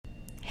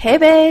Hey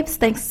babes,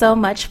 thanks so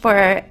much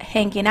for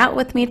hanging out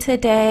with me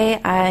today.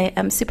 I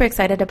am super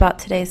excited about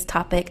today's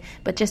topic,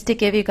 but just to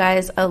give you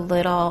guys a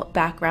little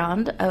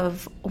background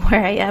of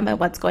where I am and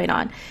what's going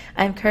on.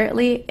 I'm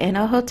currently in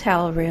a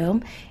hotel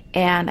room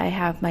and I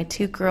have my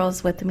two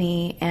girls with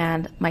me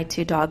and my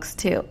two dogs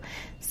too.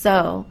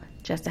 So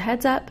just a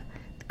heads up,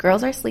 the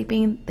girls are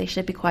sleeping, they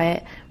should be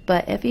quiet,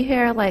 but if you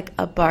hear like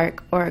a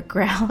bark or a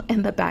growl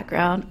in the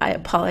background, I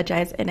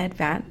apologize in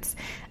advance.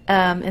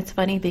 It's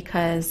funny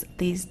because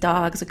these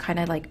dogs, we kind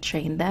of like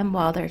train them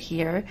while they're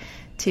here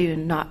to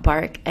not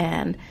bark,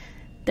 and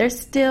they're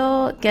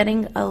still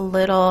getting a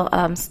little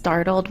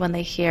startled when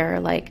they hear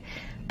like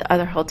the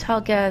other hotel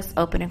guests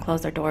open and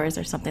close their doors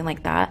or something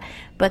like that.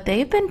 But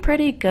they've been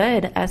pretty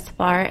good as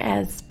far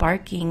as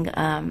barking.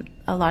 A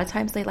lot of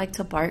times they like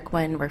to bark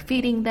when we're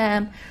feeding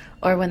them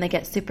or when they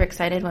get super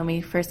excited when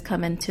we first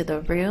come into the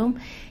room,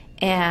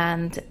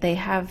 and they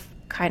have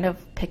kind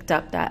of picked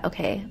up that,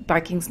 okay,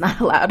 barking's not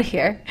allowed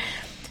here.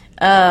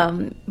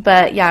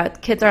 But yeah,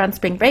 kids are on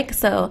spring break,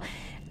 so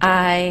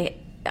all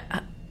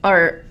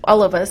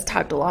of us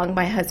tagged along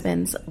my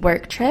husband's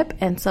work trip,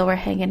 and so we're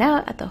hanging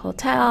out at the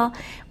hotel.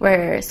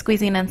 We're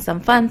squeezing in some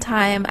fun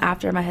time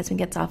after my husband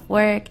gets off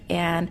work,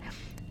 and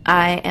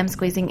I am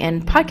squeezing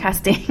in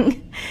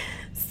podcasting.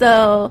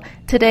 So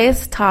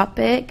today's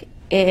topic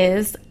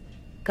is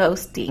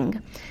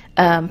ghosting,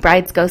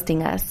 brides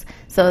ghosting us.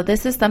 So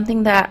this is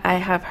something that I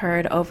have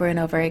heard over and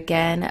over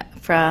again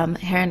from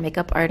hair and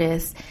makeup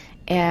artists,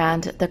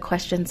 and the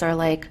questions are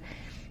like,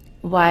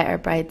 why are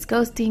brides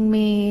ghosting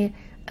me?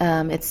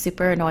 It's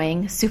super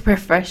annoying, super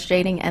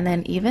frustrating, and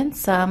then even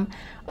some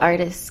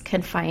artists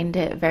can find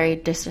it very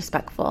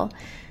disrespectful.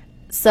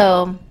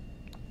 So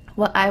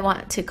what I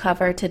want to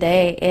cover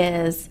today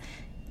is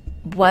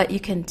what you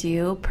can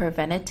do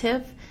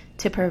preventative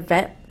to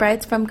prevent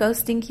brides from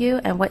ghosting you,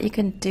 and what you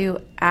can do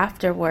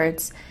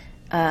afterwards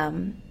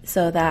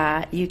so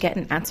that you get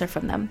an answer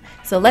from them.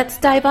 So let's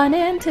dive on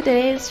in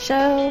today's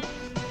show.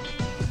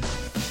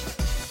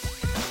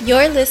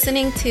 You're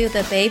listening to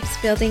the Babes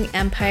Building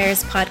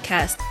Empires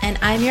podcast, and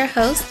I'm your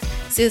host,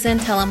 Susan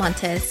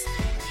Telemontes.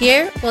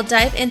 Here, we'll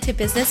dive into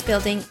business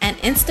building and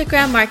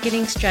Instagram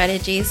marketing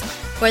strategies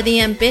for the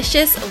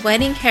ambitious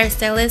wedding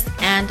hairstylist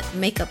and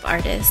makeup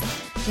artist.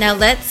 Now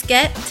let's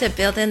get to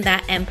building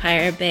that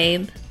empire,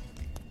 babe.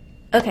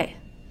 Okay.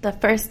 The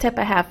first tip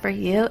I have for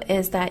you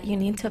is that you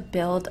need to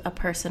build a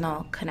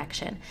personal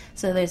connection.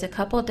 So there's a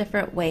couple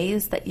different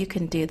ways that you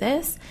can do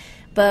this,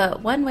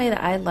 but one way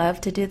that I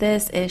love to do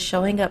this is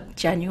showing up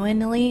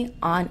genuinely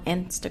on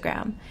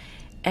Instagram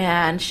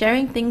and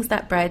sharing things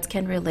that brides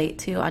can relate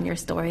to on your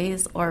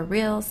stories or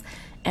reels,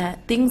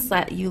 things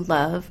that you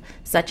love,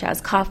 such as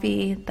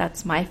coffee.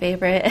 That's my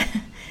favorite.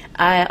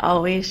 I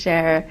always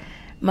share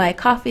my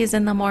coffees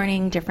in the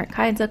morning, different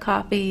kinds of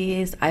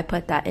coffees. I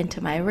put that into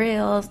my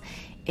reels.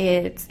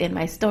 It's in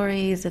my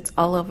stories. It's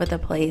all over the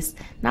place.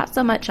 Not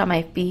so much on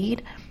my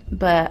feed,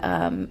 but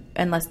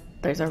unless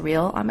there's a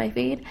reel on my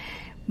feed.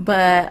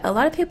 But a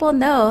lot of people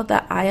know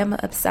that I am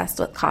obsessed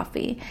with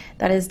coffee.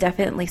 That is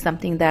definitely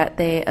something that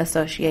they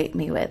associate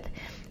me with.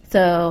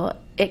 So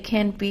it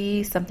can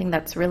be something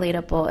that's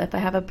relatable. If I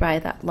have a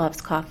bride that loves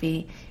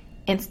coffee,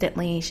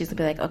 instantly she's going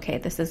to be like, okay,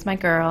 this is my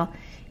girl.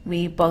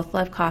 We both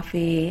love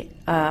coffee.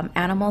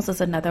 Animals is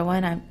another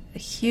one. I'm a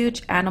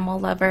huge animal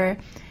lover.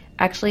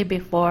 Actually,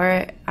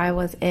 before I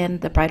was in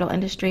the bridal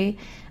industry,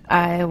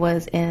 I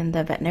was in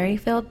the veterinary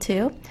field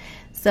too.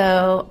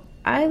 So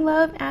I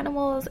love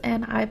animals,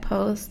 and I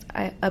post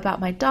about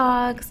my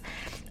dogs.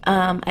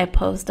 I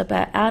post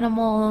about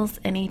animals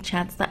any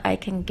chance that I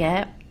can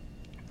get,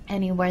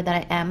 anywhere that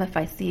I am. If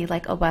I see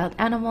like a wild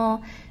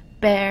animal,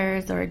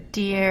 bears or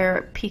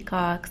deer,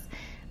 peacocks,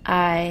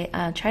 I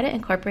try to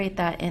incorporate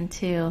that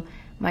into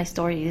my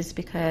stories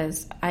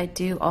because I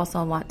do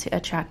also want to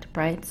attract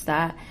brides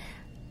that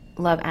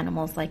love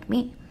animals like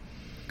me.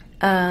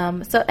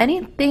 So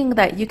anything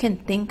that you can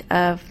think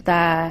of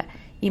that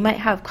you might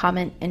have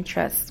common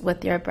interests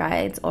with your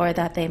brides or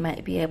that they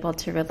might be able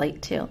to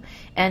relate to.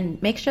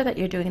 And make sure that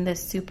you're doing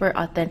this super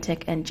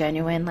authentic and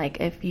genuine.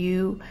 Like if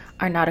you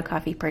are not a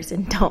coffee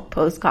person, don't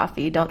post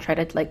coffee. Don't try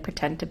to like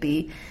pretend to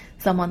be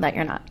someone that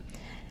you're not.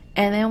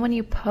 And then when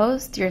you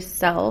post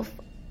yourself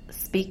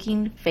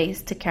speaking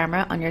face to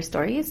camera on your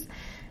stories,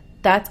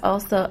 that's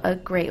also a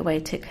great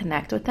way to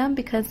connect with them,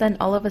 because then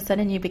all of a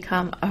sudden you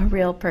become a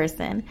real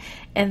person.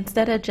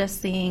 Instead of just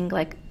seeing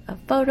like a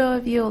photo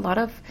of you, a lot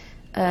of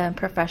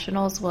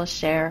professionals will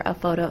share a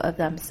photo of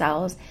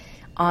themselves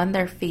on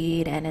their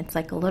feed, and it's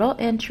like a little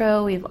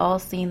intro. We've all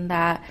seen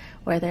that,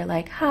 where they're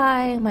like,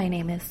 hi, my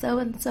name is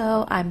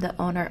so-and-so. I'm the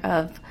owner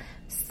of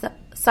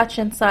such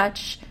and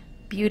such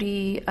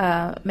beauty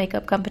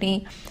makeup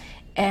company.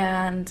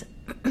 And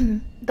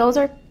those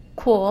are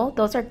cool.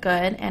 Those are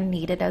good and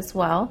needed as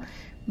well.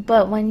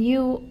 But when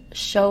you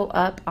show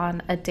up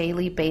on a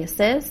daily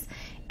basis,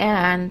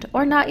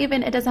 or not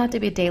even, it doesn't have to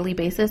be a daily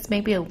basis,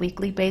 maybe a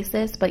weekly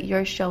basis, but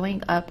you're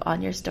showing up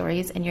on your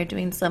stories and you're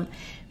doing some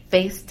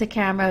face to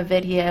camera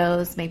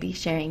videos, maybe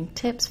sharing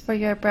tips for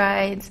your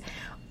brides,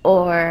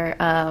 or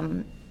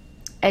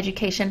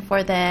education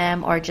for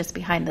them or just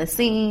behind the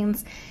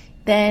scenes,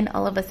 then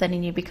all of a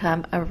sudden you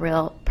become a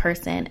real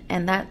person.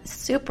 And that's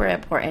super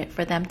important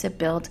for them to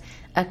build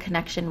a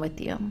connection with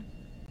you.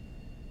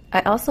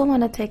 I also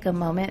want to take a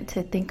moment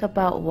to think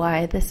about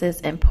why this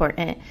is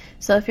important.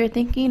 So if you're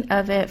thinking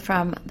of it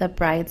from the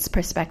bride's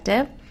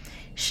perspective,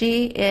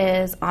 she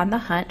is on the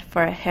hunt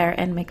for a hair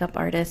and makeup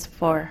artist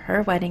for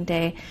her wedding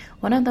day,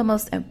 one of the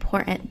most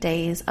important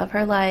days of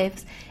her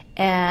life.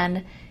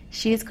 And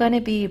she's going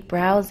to be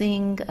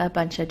browsing a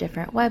bunch of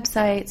different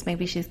websites.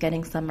 Maybe she's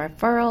getting some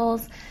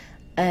referrals,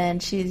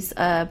 and she's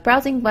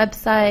browsing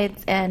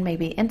websites and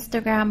maybe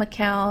Instagram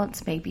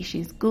accounts. Maybe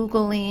she's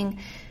Googling.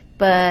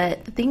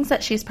 But the things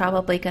that she's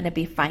probably going to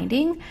be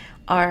finding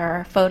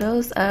are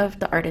photos of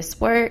the artist's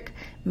work,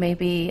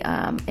 maybe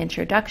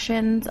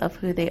introductions of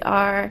who they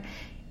are.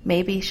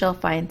 Maybe she'll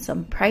find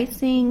some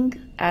pricing,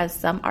 as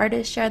some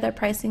artists share their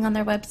pricing on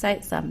their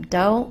website, some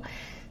don't.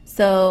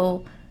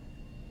 So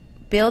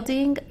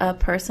building a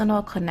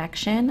personal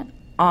connection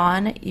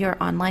on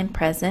your online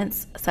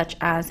presence, such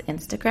as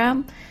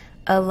Instagram,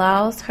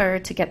 allows her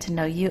to get to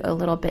know you a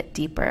little bit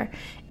deeper.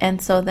 And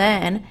so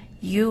then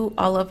you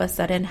all of a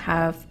sudden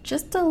have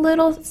just a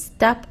little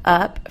step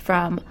up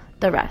from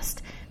the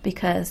rest,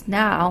 because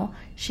now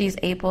she's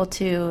able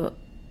to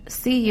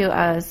see you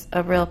as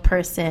a real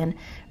person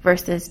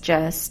versus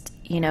just,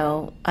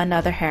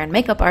 another hair and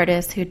makeup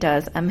artist who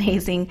does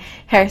amazing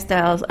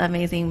hairstyles,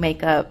 amazing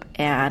makeup,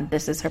 and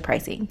this is her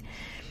pricing.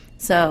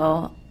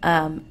 So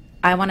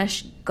I want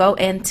to go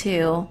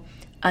into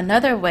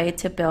another way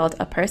to build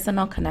a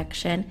personal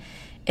connection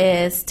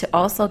is to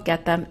also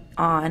get them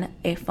on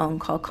a phone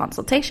call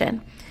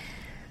consultation.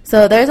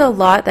 So there's a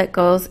lot that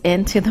goes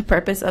into the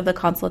purpose of the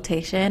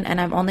consultation,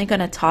 and I'm only going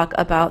to talk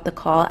about the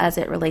call as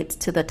it relates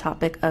to the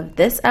topic of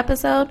this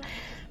episode,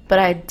 but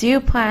I do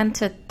plan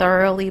to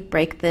thoroughly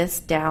break this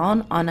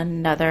down on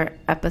another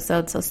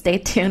episode, so stay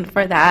tuned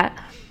for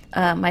that.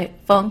 My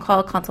phone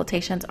call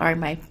consultations are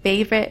my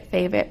favorite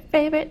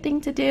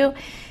thing to do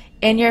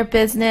in your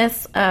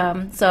business,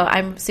 so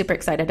I'm super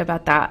excited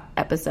about that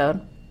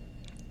episode.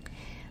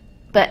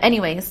 But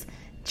anyways,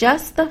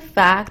 just the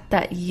fact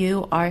that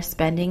you are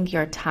spending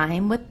your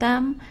time with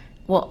them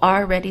will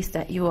already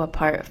set you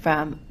apart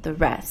from the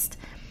rest.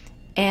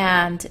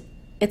 And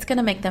it's going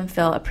to make them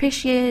feel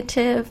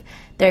appreciative.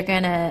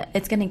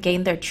 It's going to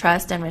gain their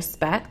trust and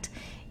respect.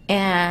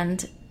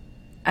 And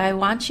I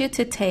want you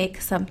to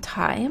take some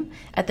time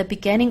at the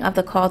beginning of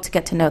the call to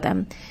get to know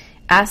them.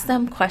 Ask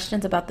them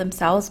questions about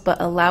themselves,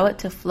 but allow it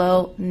to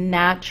flow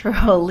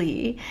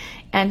naturally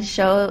and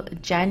show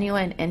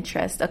genuine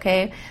interest,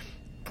 okay?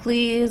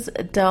 Please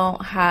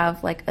don't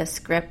have like a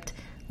script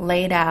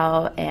laid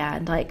out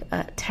and like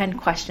 10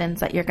 questions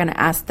that you're going to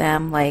ask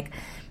them like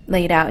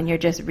laid out and you're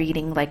just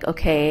reading like,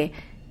 okay,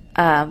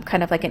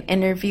 kind of like an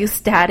interview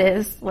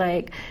status,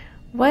 like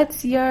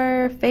what's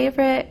your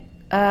favorite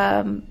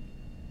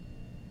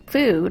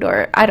food,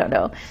 or I don't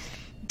know.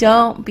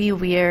 Don't be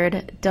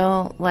weird.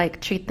 Don't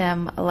like treat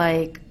them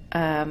like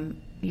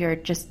you're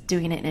just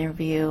doing an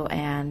interview,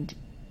 and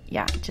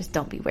yeah, just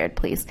don't be weird,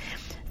 please.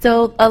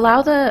 So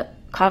allow the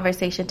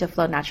conversation to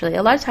flow naturally.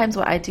 A lot of times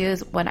what I do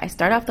is when I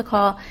start off the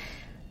call,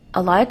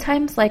 a lot of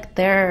times like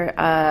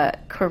their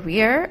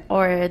career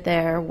or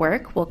their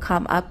work will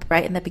come up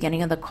right in the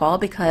beginning of the call,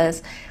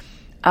 because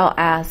I'll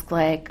ask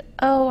like,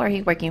 oh, are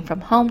you working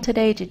from home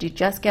today? Did you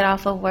just get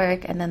off of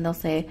work? And then they'll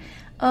say,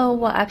 oh,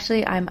 well,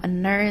 actually I'm a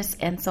nurse,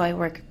 and so I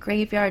work a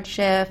graveyard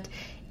shift,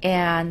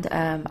 and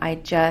I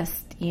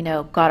just,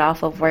 got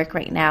off of work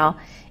right now.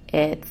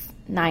 It's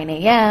 9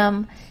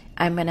 a.m.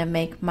 I'm going to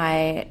make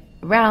my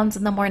rounds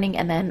in the morning,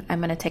 and then I'm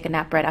going to take a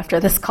nap right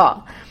after this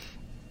call.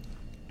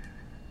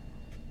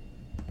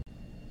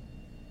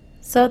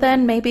 So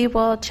then maybe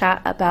we'll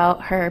chat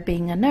about her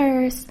being a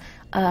nurse,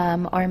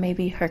 or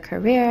maybe her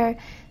career.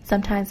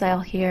 Sometimes I'll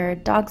hear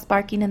dogs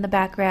barking in the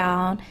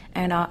background,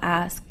 and I'll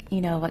ask,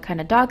 what kind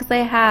of dogs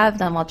they have.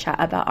 Then we'll chat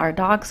about our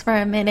dogs for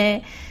a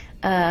minute.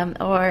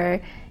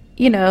 Or,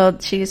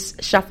 she's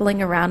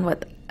shuffling around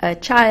with a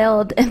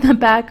child in the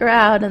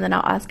background, and then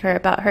I'll ask her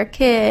about her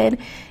kid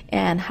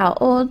and how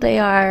old they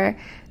are,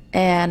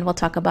 and we'll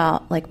talk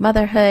about like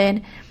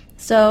motherhood.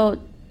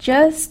 So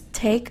just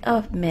take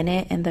a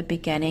minute in the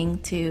beginning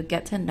to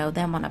get to know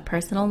them on a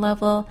personal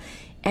level,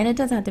 and it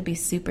doesn't have to be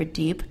super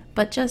deep,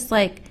 but just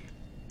like,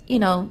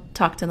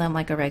 talk to them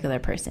like a regular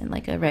person,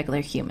 like a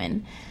regular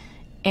human.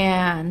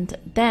 And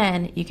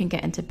then you can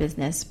get into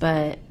business,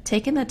 but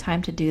taking the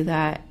time to do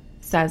that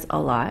says a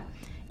lot,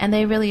 and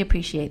they really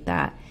appreciate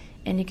that.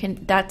 And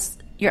that's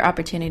your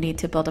opportunity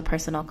to build a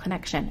personal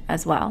connection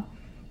as well.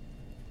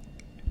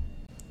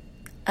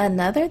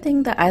 Another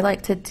thing that I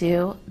like to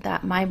do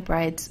that my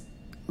brides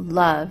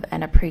love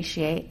and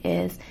appreciate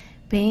is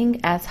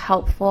being as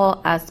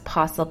helpful as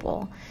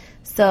possible.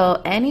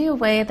 So any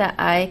way that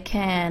I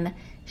can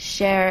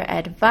share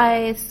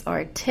advice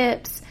or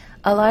tips.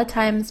 A lot of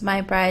times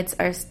my brides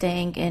are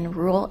staying in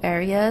rural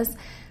areas,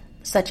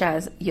 such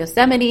as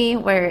Yosemite,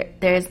 where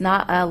there's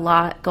not a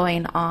lot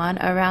going on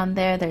around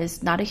there.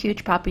 There's not a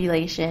huge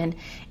population.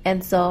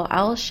 And so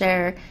I'll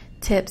share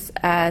tips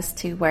as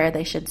to where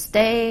they should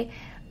stay.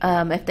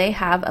 If they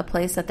have a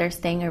place that they're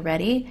staying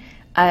already,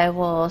 I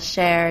will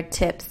share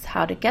tips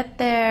how to get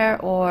there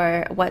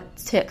or what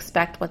to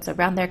expect, what's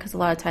around there, because a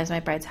lot of times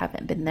my brides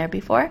haven't been there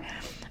before.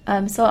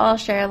 So I'll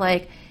share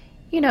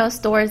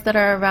stores that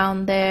are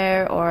around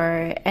there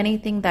or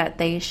anything that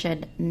they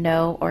should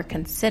know or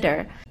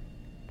consider.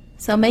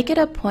 So make it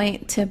a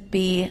point to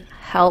be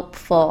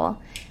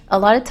helpful. A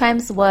lot of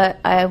times what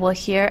I will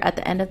hear at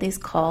the end of these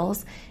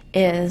calls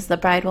is the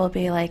bride will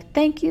be like,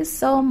 thank you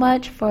so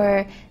much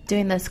for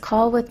doing this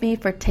call with me,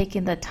 for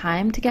taking the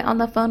time to get on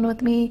the phone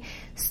with me.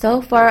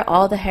 So far,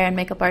 all the hair and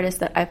makeup artists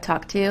that I've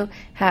talked to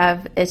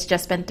it's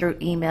just been through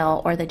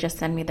email or they just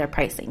send me their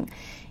pricing.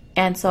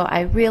 And so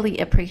I really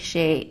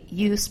appreciate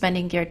you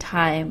spending your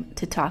time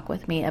to talk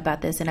with me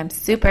about this, and I'm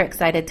super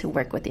excited to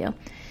work with you.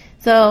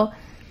 So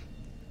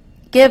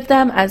give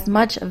them as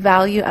much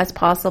value as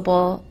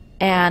possible,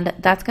 and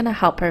that's going to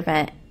help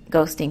prevent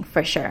ghosting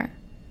for sure.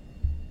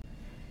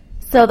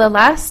 So the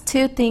last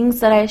two things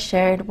that I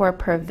shared were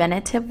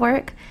preventative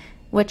work,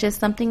 which is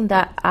something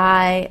that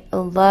I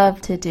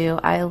love to do.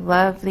 I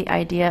love the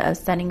idea of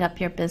setting up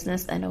your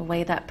business in a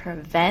way that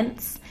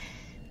prevents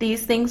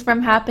these things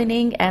from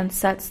happening and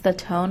sets the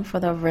tone for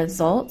the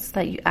results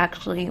that you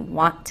actually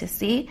want to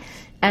see.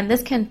 And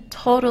this can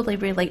totally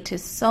relate to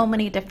so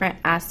many different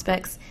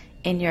aspects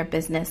in your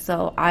business.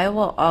 So I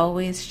will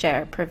always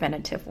share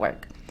preventative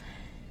work.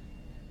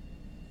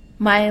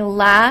 My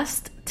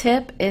last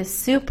tip is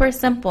super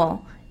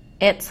simple.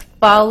 It's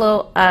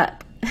follow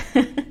up.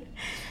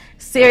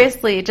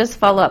 Seriously, just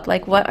follow up.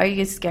 Like, what are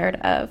you scared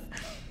of?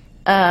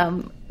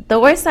 The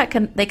worst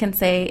that they can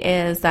say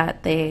is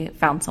that they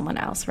found someone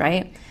else,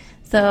 right?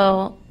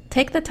 So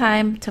take the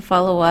time to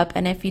follow up.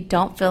 And if you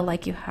don't feel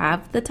like you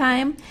have the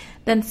time,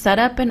 then set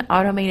up an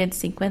automated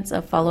sequence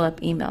of follow-up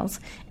emails.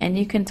 And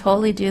you can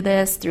totally do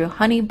this through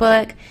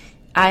HoneyBook.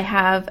 I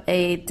have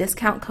a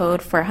discount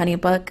code for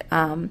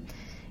HoneyBook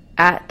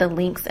at the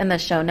links in the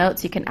show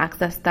notes. You can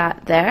access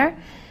that there.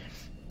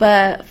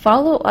 But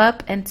follow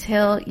up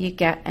until you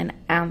get an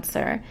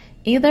answer.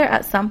 Either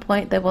at some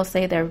point they will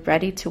say they're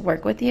ready to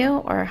work with you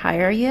or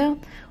hire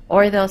you,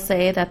 or they'll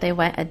say that they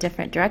went a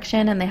different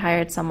direction and they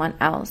hired someone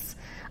else.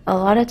 A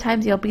lot of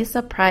times you'll be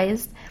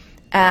surprised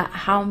at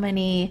how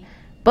many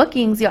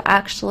bookings you'll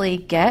actually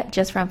get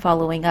just from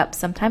following up.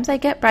 Sometimes I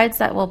get brides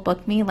that will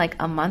book me like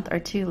a month or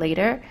two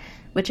later,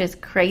 which is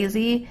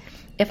crazy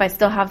if I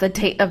still have the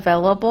date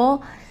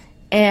available,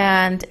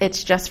 and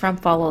it's just from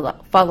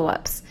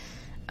follow-ups.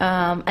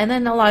 And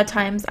then a lot of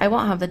times I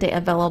won't have the date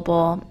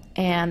available,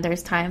 and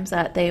there's times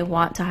that they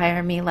want to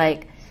hire me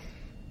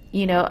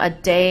a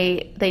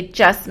day, they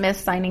just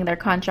missed signing their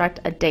contract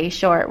a day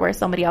short where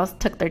somebody else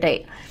took their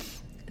date.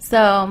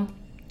 So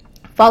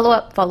follow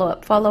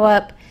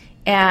up,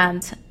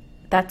 and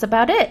that's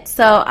about it.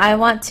 So I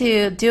want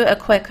to do a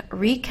quick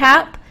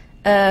recap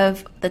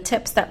of the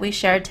tips that we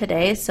shared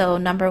today. So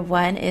number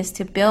one is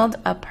to build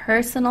a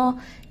personal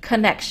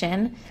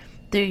connection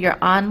through your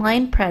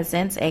online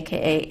presence,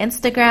 aka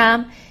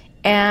Instagram,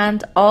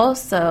 and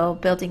also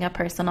building a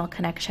personal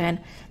connection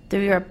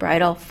through your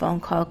bridal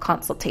phone call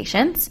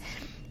consultations.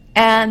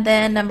 And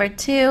then number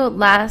two,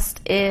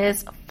 last,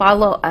 is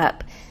follow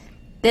up.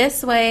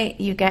 This way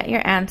you get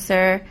your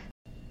answer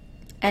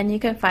and you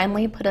can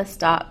finally put a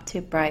stop to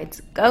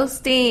brides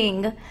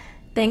ghosting.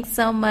 Thanks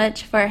so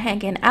much for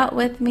hanging out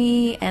with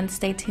me, and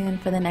stay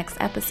tuned for the next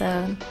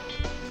episode.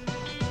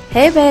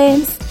 Hey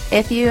babes,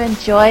 if you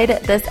enjoyed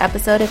this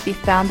episode, if you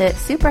found it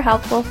super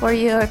helpful for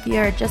you, or if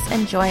you're just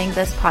enjoying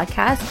this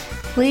podcast,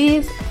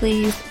 please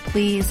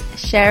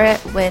share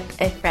it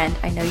with a friend.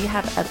 I know you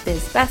have a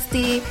biz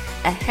bestie,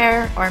 a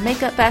hair or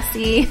makeup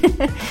bestie.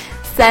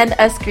 Send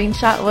a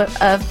screenshot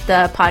of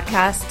the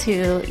podcast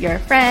to your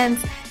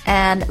friends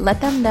and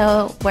let them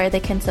know where they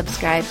can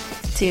subscribe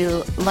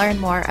to learn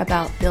more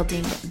about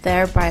building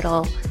their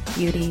bridal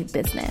beauty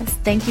business.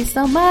 Thank you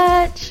so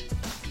much.